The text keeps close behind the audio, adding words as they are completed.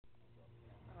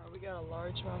got a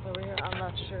largemouth over here. I'm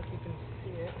not sure if you can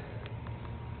see it.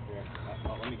 Here,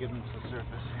 let me get him to the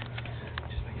surface.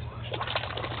 Just make it flash.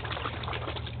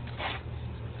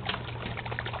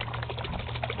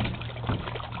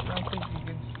 I don't think you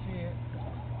can see it.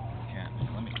 Can't.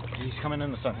 He's coming in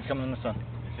the sun. He's coming in the sun.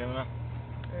 You see him now?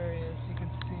 There he is. You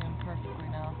can see him perfectly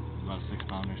now. He's about a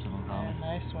 6-pounder, 7-pounder. Yeah,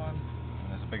 nice one.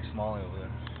 And there's a big smallie over there.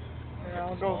 Yeah,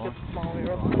 I'll go get the smallie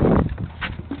real quick.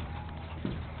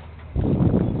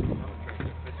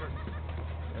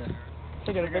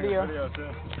 Taking a video. What's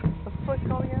What's the place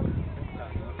called again?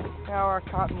 Yeah, we're at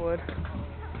Cottonwood.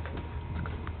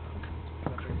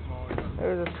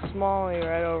 There's a smallie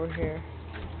right over here.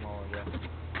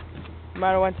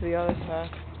 Might have went to the other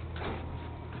side.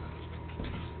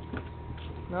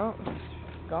 No,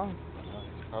 it's gone.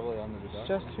 It's probably under the dock. It's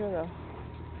just here though.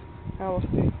 Now we'll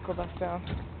see. Go back down.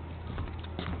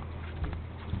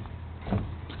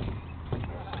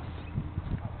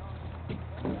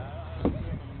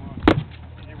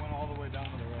 He went all the way down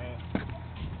to the right.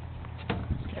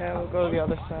 Yeah, we'll go to the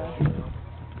other side.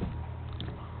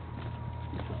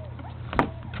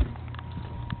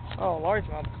 Oh,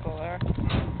 largemouth is still there.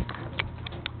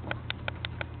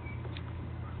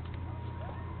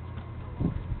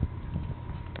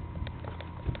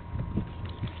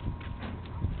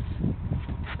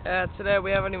 Today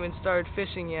we haven't even started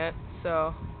fishing yet,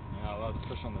 so... Yeah, well, let's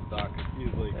fish on the dock.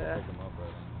 Easily pick them up right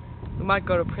on. We might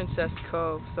go to Princess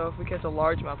Cove, so if we catch a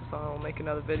largemouth or something, we'll make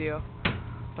another video.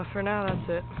 But for now, that's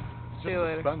it. It's See you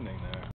later. Suspending there.